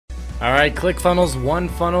All right, ClickFunnels One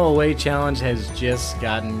Funnel Away Challenge has just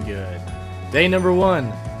gotten good. Day number 1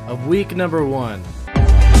 of week number 1.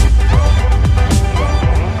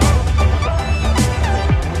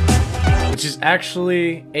 Which is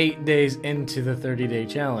actually 8 days into the 30-day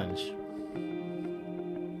challenge.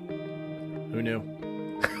 Who knew?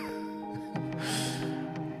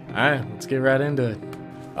 Alright, let's get right into it.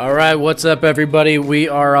 Alright, what's up everybody? We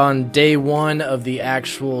are on day 1 of the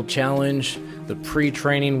actual challenge. The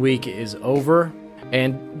pre-training week is over.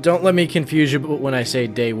 And don't let me confuse you when I say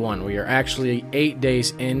day 1. We are actually 8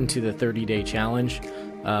 days into the 30-day challenge.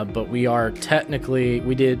 But we are technically,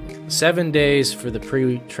 we did 7 days for the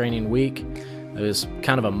pre-training week. It was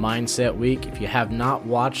kind of a mindset week. If you have not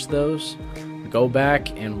watched those, go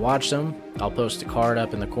back and watch them. I'll post a card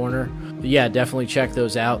up in the corner. But yeah, definitely check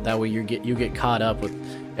those out. That way you get caught up with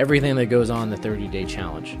everything that goes on the 30-day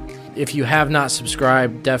challenge. If you have not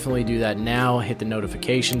subscribed, definitely do that now. Hit the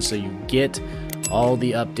notification so you get all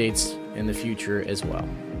the updates in the future as well.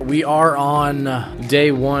 We are on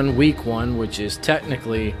day 1, week 1, which is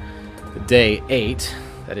technically day 8.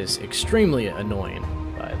 That is extremely annoying,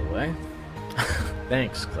 by the way.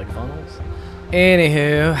 Thanks, ClickFunnels.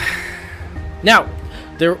 Anywho, now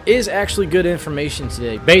there is actually good information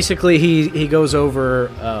today. Basically, he goes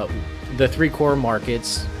over the 3 core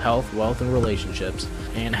markets: health, wealth, and relationships,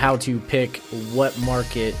 and how to pick what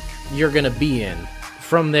market you're gonna be in.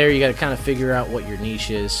 From there, you got to kind of figure out what your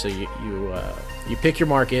niche is. So you pick your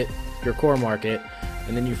market, your core market,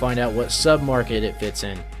 and then you find out what sub-market it fits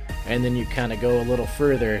in, and then you kind of go a little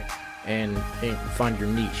further and find your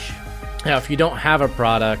niche. Now, if you don't have a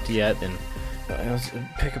product yet, then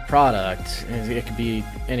pick a product. It could be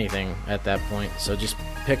anything at that point. So just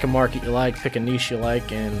pick a market you like, pick a niche you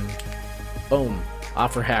like, and boom,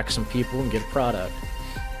 offer hack some people and get a product.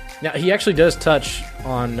 Now, he actually does touch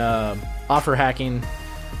on offer hacking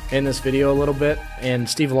in this video a little bit, and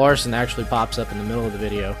Steve Larson actually pops up in the middle of the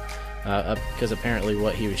video because apparently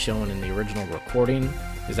what he was showing in the original recording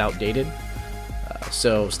is outdated.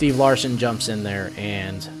 So Steve Larson jumps in there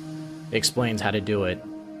and explains how to do it.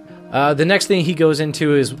 The next thing he goes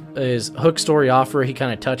into is hook story offer. He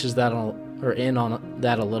kind of touches that on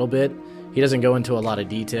that a little bit. He doesn't go into a lot of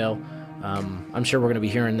detail. I'm sure we're going to be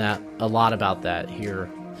hearing a lot about that here.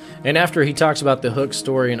 And after he talks about the hook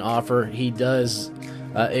story and offer, he does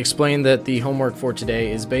explain that the homework for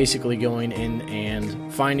today is basically going in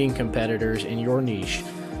and finding competitors in your niche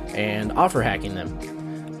and offer hacking them.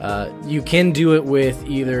 You can do it with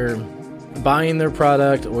either buying their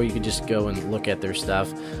product, or you could just go and look at their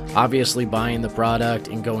stuff. Obviously, buying the product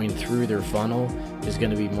and going through their funnel is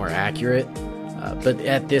going to be more accurate. But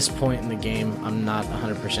at this point in the game, I'm not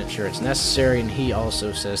 100% sure it's necessary, and he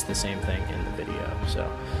also says the same thing in the video. So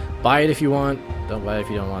buy it if you want, don't buy it if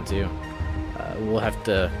you don't want to. We'll have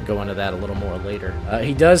to go into that a little more later.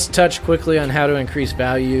 He does touch quickly on how to increase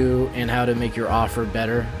value and how to make your offer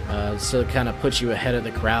better, so it kind of puts you ahead of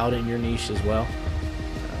the crowd in your niche as well.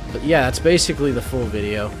 But yeah, that's basically the full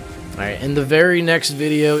video. Alright, and the very next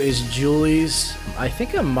video is Julie's. I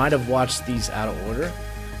think I might have watched these out of order,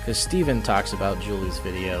 because Steven talks about Julie's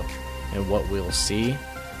video and what we'll see.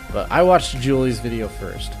 But I watched Julie's video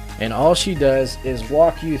first. And all she does is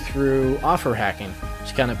walk you through offer hacking.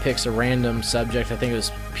 She kind of picks a random subject. I think it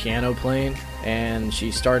was piano playing. And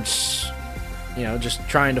she starts, just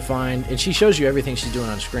trying to find... And she shows you everything she's doing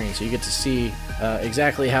on screen. So you get to see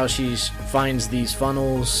exactly how she finds these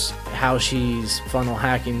funnels, how she's funnel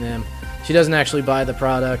hacking them. She doesn't actually buy the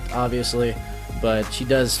product, obviously. But she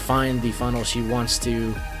does find the funnel she wants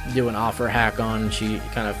to do an offer hack on. She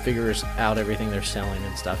kind of figures out everything they're selling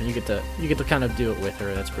and stuff, and you get to kind of do it with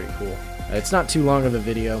her. That's pretty cool. It's not too long of a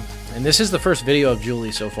video, and this is the first video of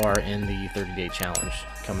Julie so far in the 30-day challenge,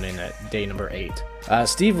 coming in at day number 8.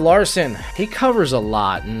 Steve Larson, he covers a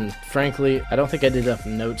lot, and frankly, I don't think I did enough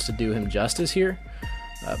notes to do him justice here,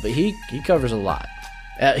 but he covers a lot.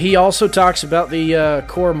 He also talks about the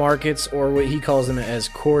core markets, or what he calls them as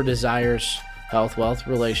core desires: health, wealth,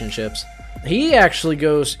 relationships. He actually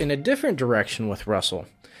goes in a different direction with Russell.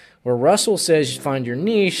 Where Russell says you find your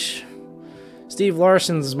niche, Steve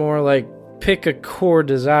Larson's more like pick a core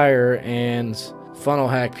desire and funnel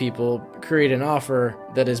hack people, create an offer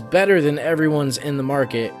that is better than everyone's in the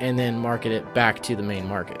market, and then market it back to the main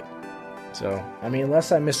market. So, I mean,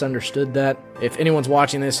 unless I misunderstood that, if anyone's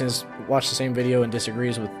watching this and has watched the same video and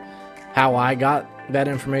disagrees with how I got that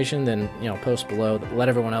information, then, post below, let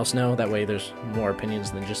everyone else know. That way there's more opinions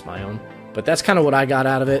than just my own. But that's kind of what I got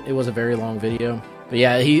out of it. It was a very long video. But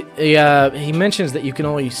yeah, he mentions that you can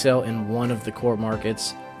only sell in one of the core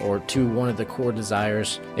markets, or to one of the core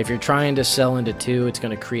desires. If you're trying to sell into 2, it's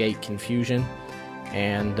going to create confusion.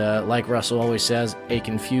 And like Russell always says, a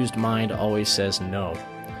confused mind always says no.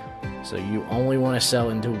 So you only want to sell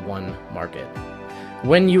into one market.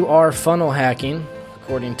 When you are funnel hacking,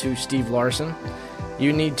 according to Steve Larson,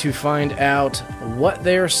 you need to find out what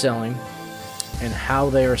they are selling and how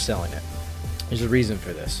they are selling it. There's a reason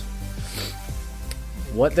for this.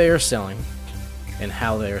 What they are selling and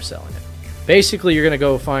how they are selling it. Basically, you're going to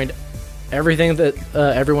go find everything that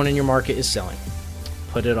everyone in your market is selling.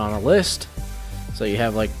 Put it on a list. So you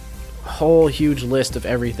have like a whole huge list of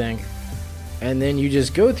everything. And then you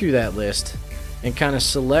just go through that list and kind of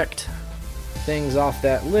select things off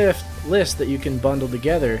that list that you can bundle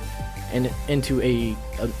together and into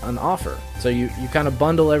an offer. So you kind of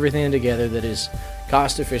bundle everything together that is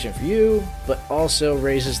cost efficient for you, but also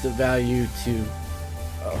raises the value to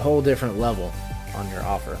a whole different level on your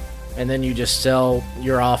offer. And then you just sell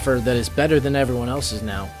your offer that is better than everyone else's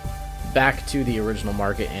now back to the original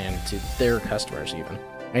market and to their customers even.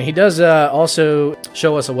 And he does also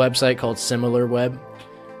show us a website called SimilarWeb.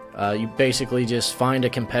 You basically just find a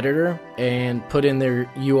competitor and put in their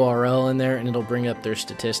URL in there and it'll bring up their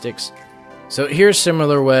statistics. So here's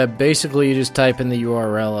SimilarWeb. Basically you just type in the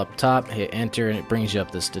URL up top, hit enter, and it brings you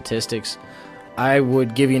up the statistics. I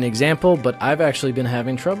would give you an example, but I've actually been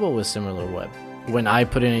having trouble with SimilarWeb. When I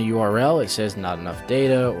put in a URL, it says not enough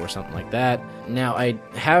data or something like that. Now I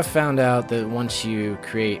have found out that once you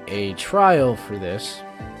create a trial for this,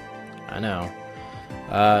 I know,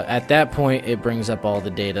 at that point, it brings up all the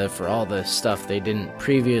data for all the stuff they didn't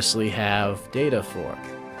previously have data for.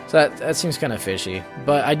 So that seems kind of fishy.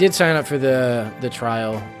 But I did sign up for the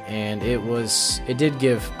trial, and it did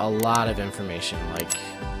give a lot of information, like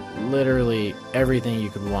literally everything you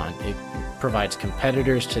could want. It provides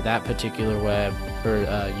competitors to that particular web or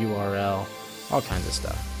URL, all kinds of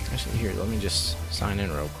stuff. Actually, here, let me just sign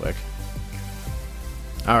in real quick.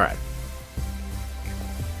 All right.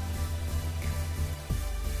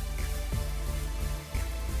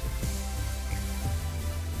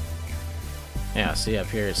 Yeah, see up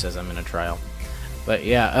here it says I'm in a trial. But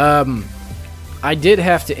yeah, I did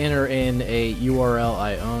have to enter in a URL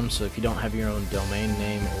I own, so if you don't have your own domain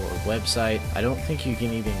name or website, I don't think you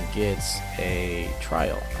can even get a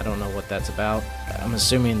trial. I don't know what that's about. I'm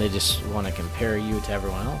assuming they just want to compare you to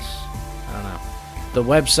everyone else. I don't know. The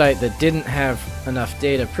website that didn't have enough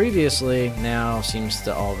data previously now seems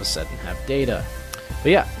to all of a sudden have data.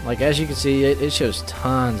 But yeah, like as you can see, it shows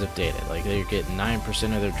tons of data. Like they're getting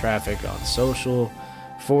 9% of their traffic on social,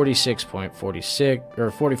 46.46 or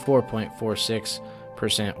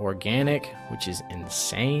 44.46% organic, which is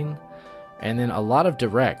insane. And then a lot of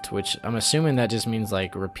direct, which I'm assuming that just means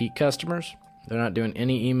like repeat customers. They're not doing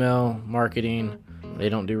any email marketing, they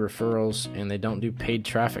don't do referrals, and they don't do paid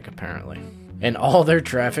traffic apparently. And all their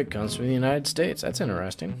traffic comes from the United States. That's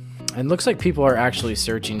interesting. And looks like people are actually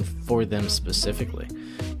searching for them specifically.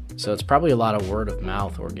 So it's probably a lot of word of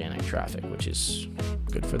mouth organic traffic, which is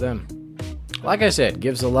good for them. Like I said,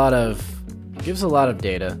 gives a lot of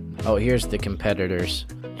data. Oh, here's the competitors.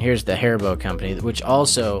 Here's the Hairbow company, which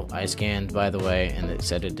also I scanned, by the way, and it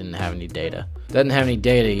said it didn't have any data. Doesn't have any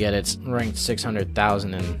data yet. It's ranked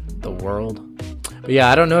 600,000 in the world. But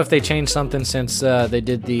yeah, I don't know if they changed something since they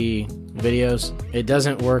did the videos. It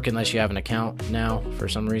doesn't work unless you have an account now for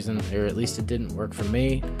some reason, or at least it didn't work for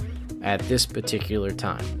me at this particular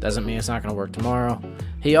time. Doesn't mean it's not going to work tomorrow.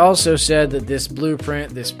 He also said that this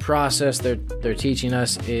blueprint, this process they're teaching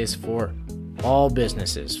us is for all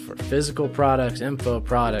businesses, for physical products, info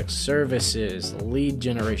products, services, lead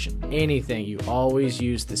generation, anything. You always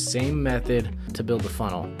use the same method to build a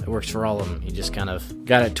funnel. It works for all of them. You just kind of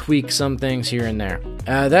got to tweak some things here and there.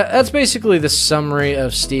 That's basically the summary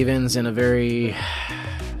of Stevens in a very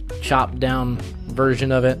chopped down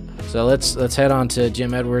version of it. So let's head on to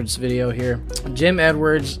Jim Edwards' video here. Jim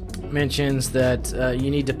Edwards mentions that you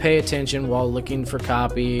need to pay attention while looking for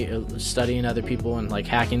copy, studying other people and like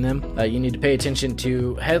hacking them. You need to pay attention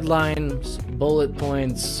to headlines, bullet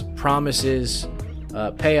points, promises,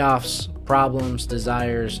 payoffs, problems,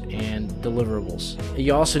 desires, and deliverables.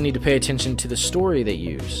 You also need to pay attention to the story they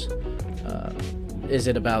use. Is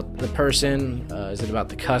it about the person? Is it about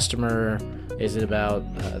the customer? Is it about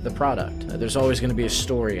the product? There's always going to be a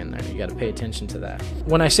story in there. You got to pay attention to that.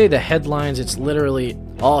 When I say the headlines, it's literally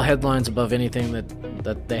all headlines above anything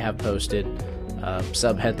that they have posted,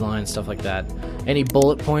 sub-headlines, stuff like that. Any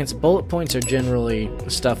bullet points are generally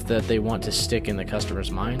stuff that they want to stick in the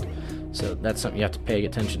customer's mind. So that's something you have to pay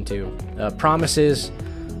attention to. Promises,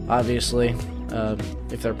 obviously.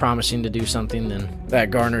 If they're promising to do something, then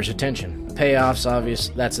that garners attention.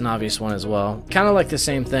 payoffs, that's an obvious one as well. Kind of like the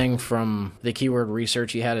same thing from the keyword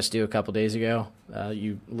research you had us do a couple days ago.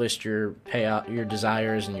 You list your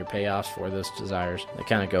desires and your payoffs for those desires. They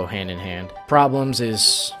kind of go hand in hand. Problems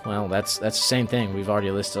is, well, that's the same thing. We've already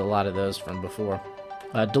listed a lot of those from before.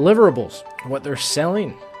 Deliverables, what they're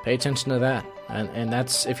selling. Pay attention to that. And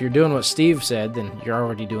that's, if you're doing what Steve said, then you're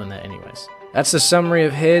already doing that anyways. That's the summary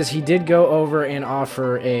of his. He did go over and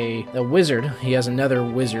offer a wizard. He has another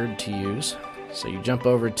wizard to use. So you jump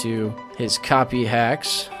over to his copy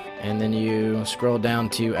hacks, and then you scroll down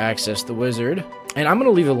to access the wizard. And I'm going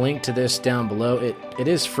to leave a link to this down below. It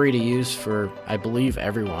is free to use for, I believe,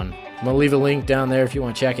 everyone. I'm going to leave a link down there. If you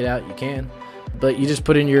want to check it out, you can. But you just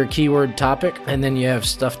put in your keyword topic, and then you have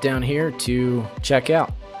stuff down here to check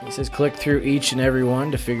out. It says click through each and every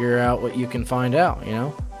one to figure out what you can find out, you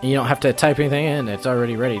know? You don't have to type anything in. It's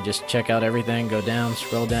already ready. Just check out everything. Go down,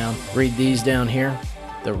 scroll down. Read these down here.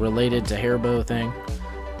 The related to hair bow thing.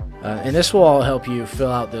 And this will all help you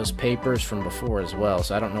fill out those papers from before as well.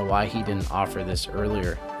 So I don't know why he didn't offer this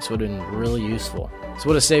earlier. This would have been really useful. This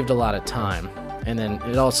would have saved a lot of time. And then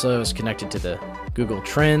it also is connected to the Google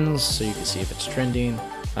Trends, so you can see if it's trending.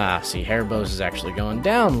 See, hair bows is actually going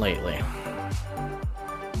down lately.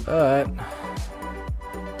 But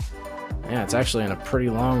yeah, it's actually in a pretty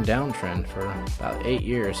long downtrend for about 8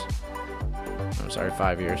 years. I'm sorry,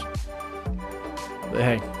 5 years. But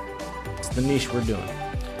hey, it's the niche we're doing.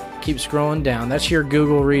 Keep scrolling down. That's your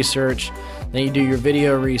Google research. Then you do your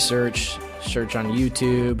video research. Search on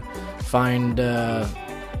YouTube. Find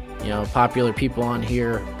popular people on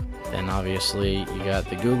here. Then obviously you got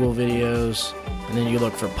the Google videos. And then you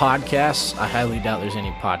look for podcasts. I highly doubt there's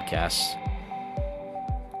any podcasts.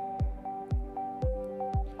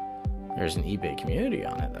 There's an eBay community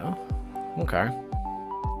on it though. Okay.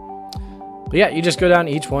 But yeah, you just go down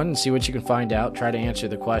to each one and see what you can find out. Try to answer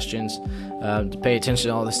the questions. To pay attention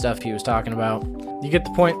to all the stuff he was talking about. You get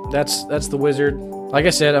the point. That's the wizard. Like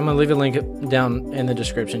I said, I'm going to leave a link down in the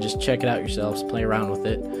description. Just check it out yourselves. Play around with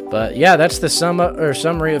it. But yeah, that's the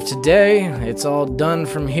summary of today. It's all done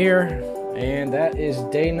from here. And that is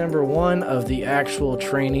day number 1 of the actual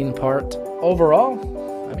training part. Overall,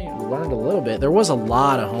 I mean, we learned a little bit. There was a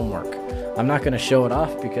lot of homework. I'm not going to show it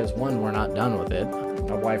off because, one, we're not done with it.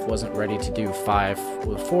 My wife wasn't ready to do 4.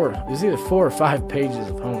 It was either 4 or 5 pages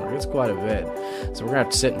of homework. It's quite a bit. So we're going to have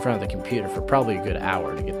to sit in front of the computer for probably a good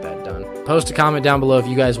hour to get that done. Post a comment down below if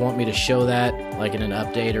you guys want me to show that, like in an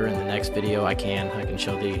update or in the next video. I can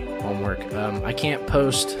show the homework. I can't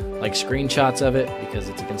post like screenshots of it because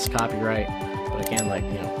it's against copyright. But I can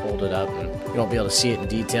hold it up, and you won't be able to see it in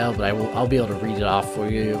detail, but I'll be able to read it off for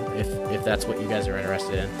you if that's what you guys are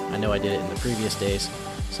interested in. I know I did it in the previous days,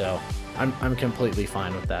 so I'm completely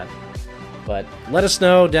fine with that. But let us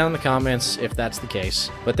know down in the comments if that's the case.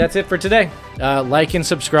 But that's it for today. Like and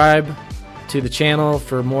subscribe to the channel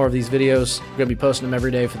for more of these videos. We're going to be posting them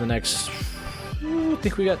every day for the next, I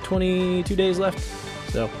think we got 22 days left.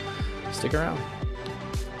 So stick around.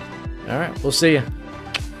 All right, we'll see you.